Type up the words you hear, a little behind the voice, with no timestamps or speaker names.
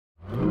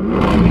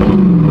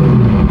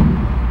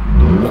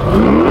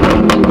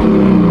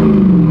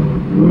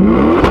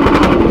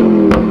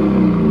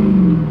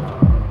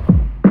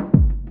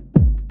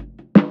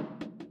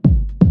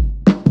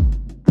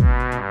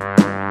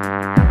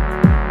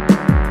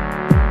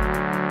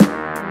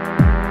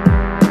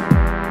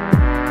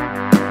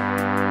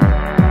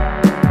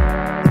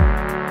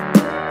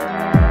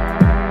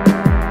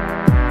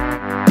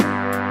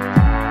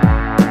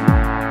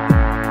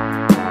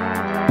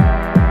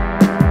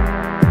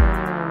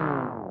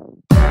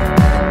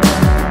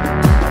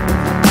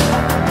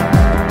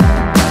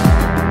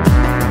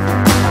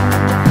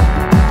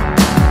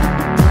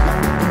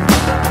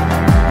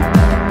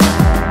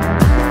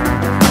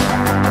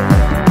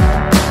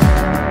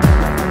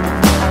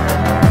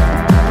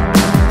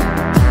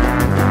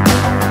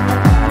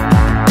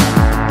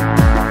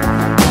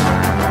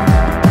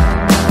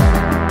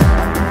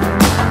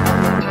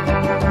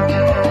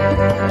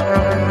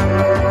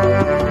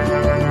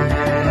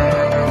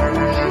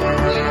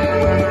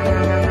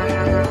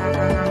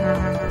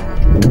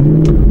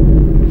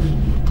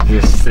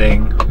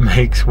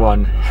makes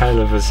one hell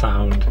of a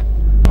sound.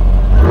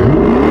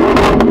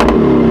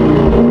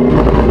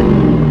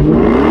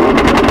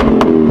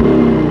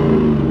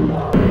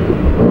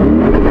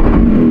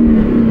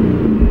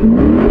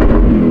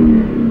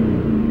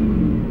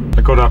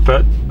 I got up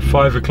at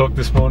 5 o'clock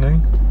this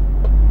morning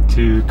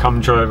to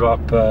come drive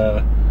up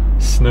a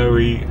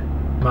snowy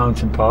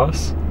mountain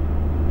pass,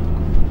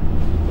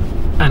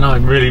 and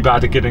I'm really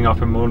bad at getting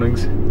up in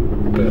mornings,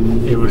 but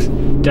it was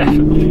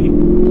definitely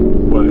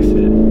worth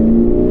it.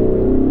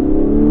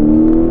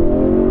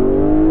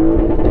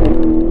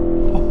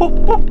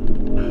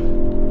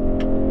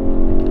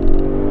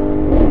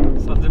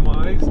 Sun's in my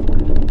eyes.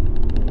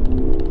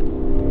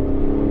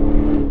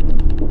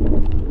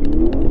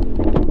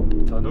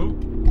 Tunnel.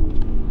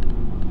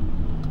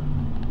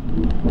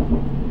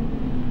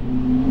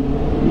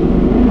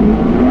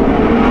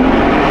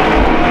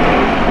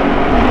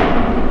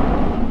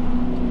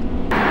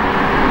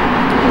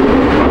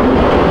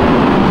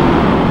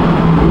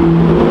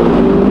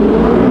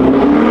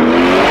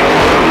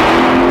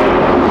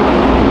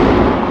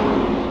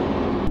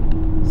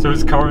 So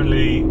it's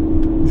currently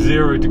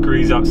 0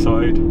 degrees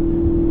outside.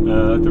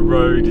 The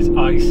road is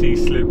icy,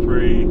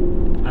 slippery,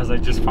 as I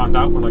just found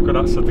out when I got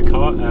outside the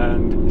car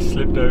and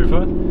slipped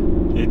over.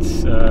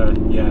 It's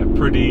yeah,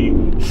 pretty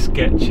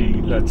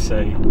sketcy, let's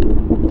say.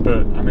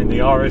 But I'm in the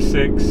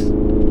RS6,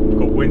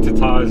 got winter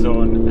tyres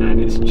on,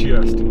 and it's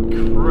just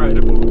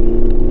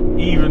incredible,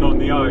 even on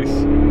the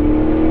ice.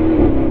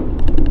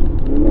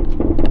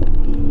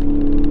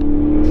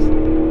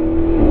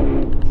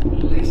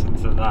 Listen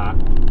to that.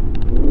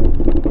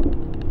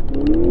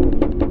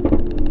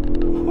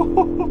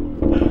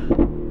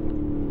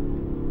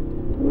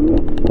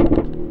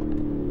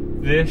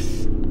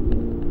 This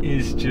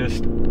is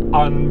just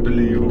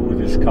unbelievable with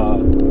this car.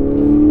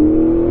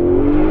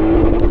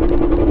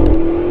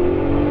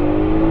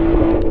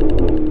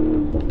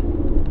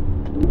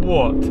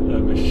 What a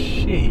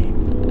machine.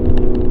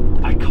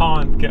 I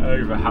can't get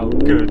over how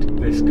good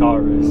this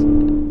car is.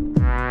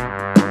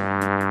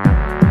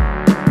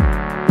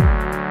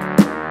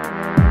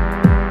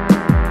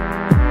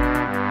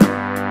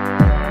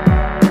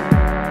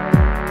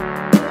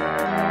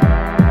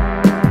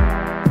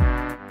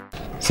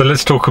 So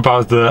let's talk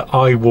about the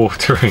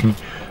eye-watering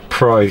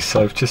price.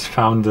 I've just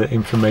found the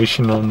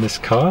information on this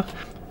car.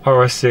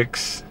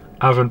 RS6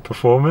 Avant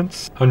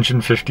Performance,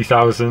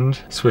 150,000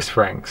 Swiss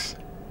francs.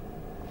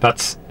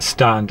 That's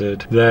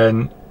standard.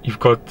 Then you've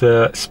got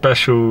the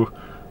special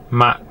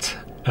matte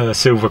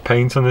silver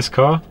paint on this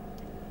car,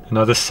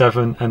 another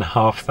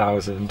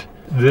 7,500.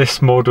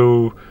 This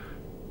model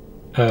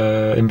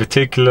in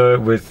particular,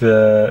 with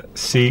the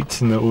seats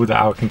and all the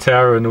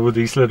Alcantara and all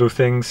these little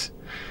things,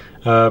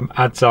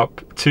 adds up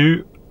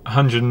to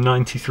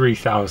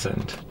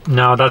 193,000.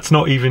 Now that's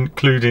not even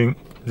including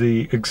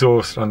the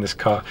exhaust on this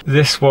car.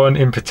 This one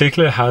in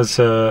particular has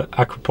a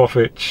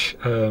AKRAPOVIC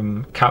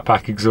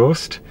catback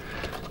exhaust,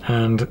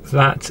 and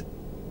that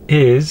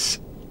is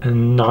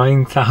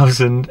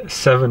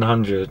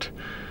 9,700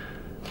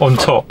 on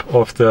top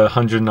of the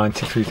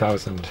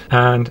 193,000.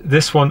 And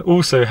this one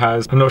also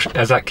has, I'm not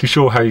exactly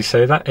sure how you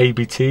say that,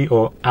 ABT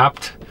or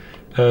apt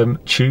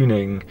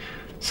tuning.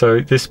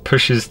 So this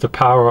pushes the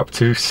power up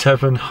to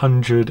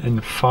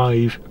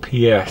 705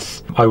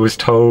 PS. I was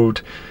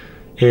told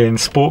in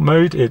sport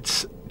mode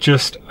it's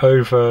just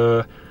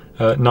over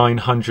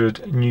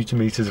 900 Newton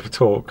meters of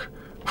torque,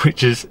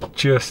 which is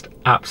just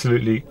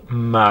absolutely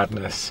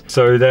madness.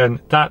 So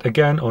then that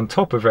again on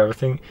top of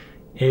everything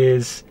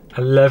is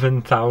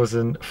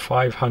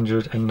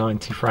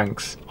 11,590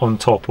 francs on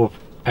top of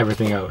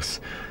everything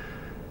else.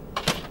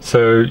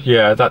 So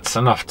yeah, that's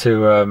enough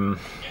to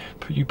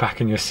put you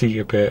back in your seat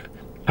a bit.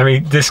 I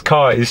mean, this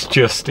car is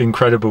just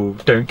incredible,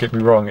 don't get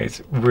me wrong,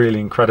 it's really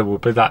incredible,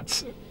 but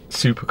that's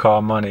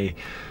supercar money.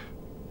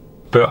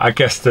 But I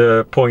guess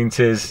the point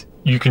is,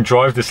 you can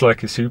drive this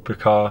like a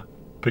supercar,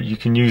 but you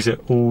can use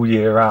it all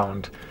year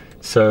round.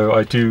 So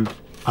I do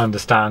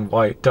understand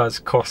why it does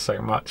cost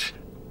so much.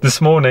 This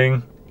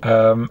morning,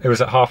 it was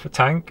at half a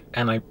tank,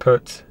 and I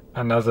put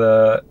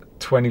another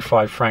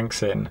 25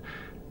 francs in,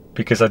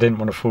 because I didn't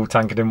want a full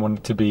tank. I didn't want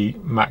it to be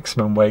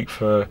maximum weight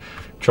for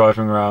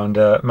driving around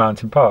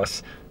Mountain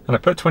Pass. And I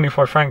put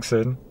 25 francs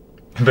in,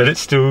 but it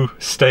still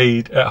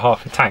stayed at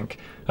half a tank.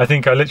 I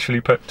think I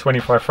literally put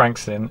 25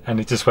 francs in and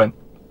it just went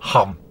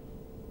hum,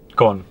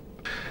 gone.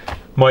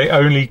 My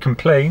only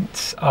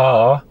complaints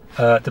are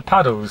the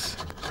paddles.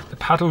 The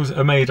paddles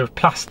are made of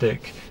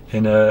plastic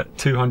in a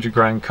 200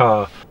 grand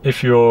car.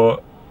 If you're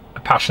a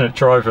passionate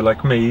driver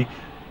like me,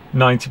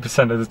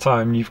 90% of the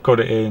time you've got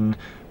it in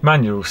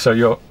manual, so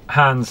your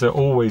hands are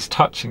always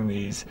touching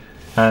these,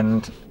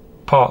 and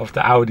part of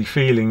the Audi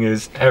feeling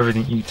is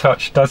everything you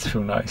touch does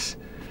feel nice.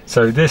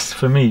 So this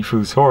for me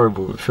feels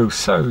horrible. It feels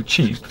so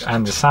cheap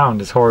and the sound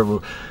is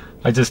horrible.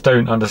 I just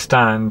don't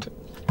understand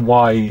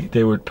why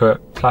they would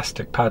put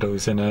plastic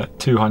paddles in a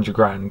 200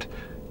 grand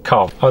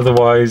car.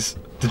 Otherwise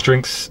the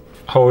drinks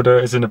holder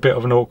is in a bit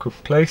of an awkward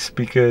place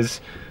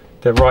because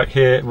they're right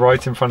here,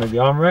 right in front of the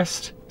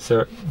armrest,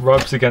 so it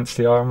rubs against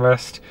the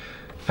armrest,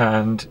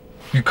 and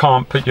you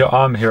can't put your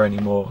arm here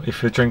anymore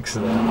if your drinks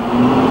are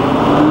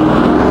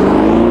there.